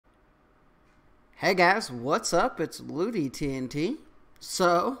Hey guys, what's up? It's Looty TNT.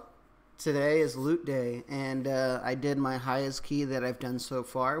 So, today is loot day, and I did my highest key that I've done so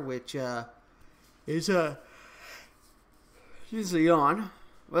far, which is a yawn.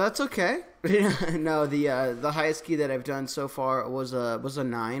 Well, that's okay. No, the highest key that I've done so far was a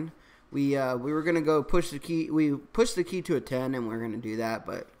 9. We were gonna go push the key. We pushed the key to a 10, and we are gonna do that,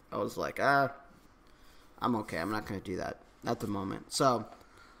 but I was like, I'm okay. I'm not gonna do that at the moment.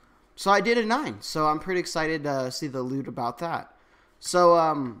 So I did a 9, so I'm pretty excited to see the loot about that. So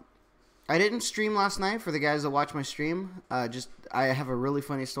I didn't stream last night for the guys that watch my stream. I have a really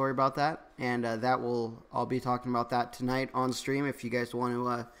funny story about that, and I'll be talking about that tonight on stream. If you guys want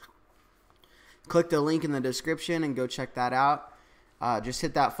to click the link in the description and go check that out, just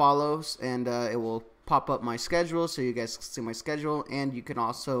hit that follows, and it will pop up my schedule so you guys can see my schedule, and you can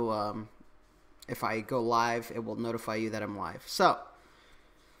also, if I go live, it will notify you that I'm live. So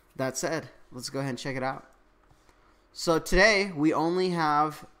that said, let's go ahead and check it out. So today, we only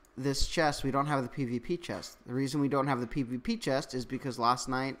have this chest. We don't have the PvP chest. The reason we don't have the PvP chest is because last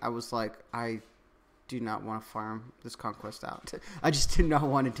night I was like, I do not want to farm this conquest out. I just did not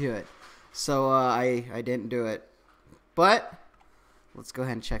want to do it. So I didn't do it. But let's go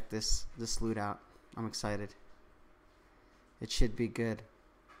ahead and check this loot out. I'm excited. It should be good.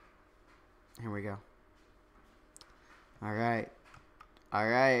 Here we go. Alright.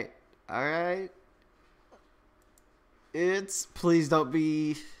 Alright. Please don't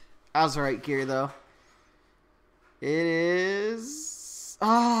be Azurite gear, though. It is...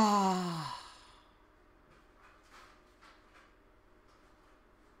 No!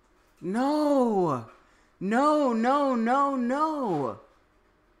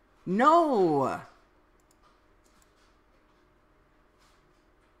 No!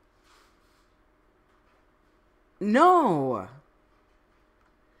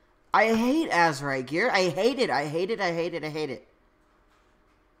 I hate Azurite gear. I hate it.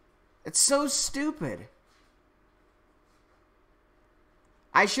 It's so stupid.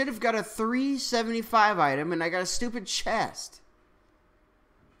 I should have got a 375 item and I got a stupid chest.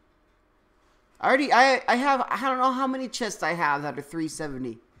 I don't know how many chests I have that are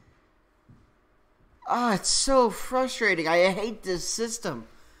 370. Oh, it's so frustrating. I hate this system.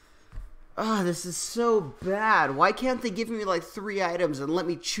 Oh, this is so bad. Why can't they give me like 3 items and let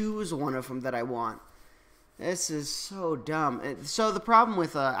me choose one of them that I want? This is so dumb. So the problem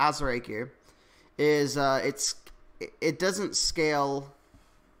with Azurite gear is it doesn't scale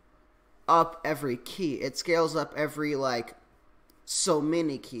up every key. It scales up every like so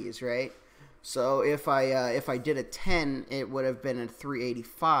many keys, right? So if I did a 10, it would have been a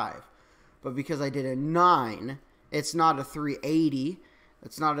 385. But because I did a 9, it's not a 380.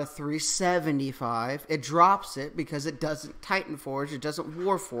 It's not a 375. It drops it because it doesn't Titan Forge. It doesn't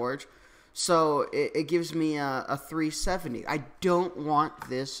Warforge. So it gives me a 370. I don't want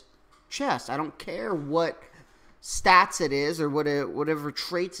this chest. I don't care what stats it is or whatever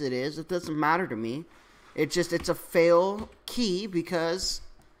traits it is. It doesn't matter to me. It's a fail key because...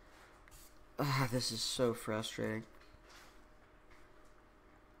 this is so frustrating.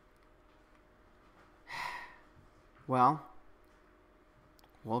 Well...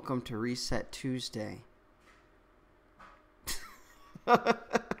 welcome to Reset Tuesday.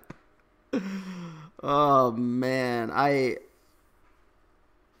 Oh, man.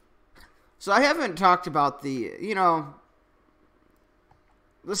 So I haven't talked about the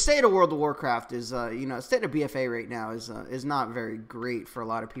state of World of Warcraft is, state of BFA right now is not very great for a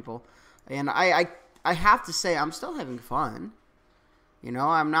lot of people. And I have to say, I'm still having fun.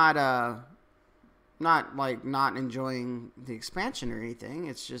 I'm not enjoying the expansion or anything.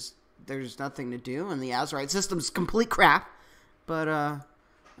 It's just there's nothing to do, and the Azurite system's complete crap. But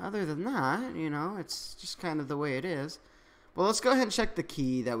other than that, it's just kind of the way it is. Well, let's go ahead and check the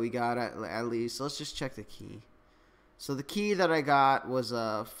key that we got at least. Let's just check the key. So the key that I got was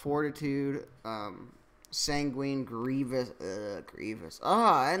Fortitude, Sanguine, Grievous.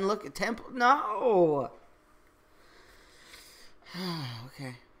 And look at Temple. No.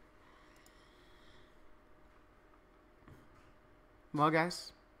 Okay. Well,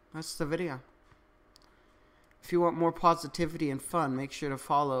 guys, that's the video. If you want more positivity and fun, make sure to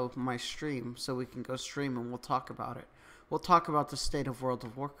follow my stream so we can go stream and we'll talk about it. We'll talk about the state of World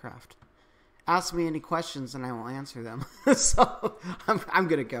of Warcraft. Ask me any questions and I will answer them. So I'm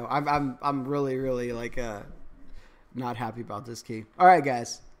gonna go. I'm really like not happy about this key. All right,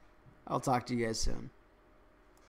 guys. I'll talk to you guys soon.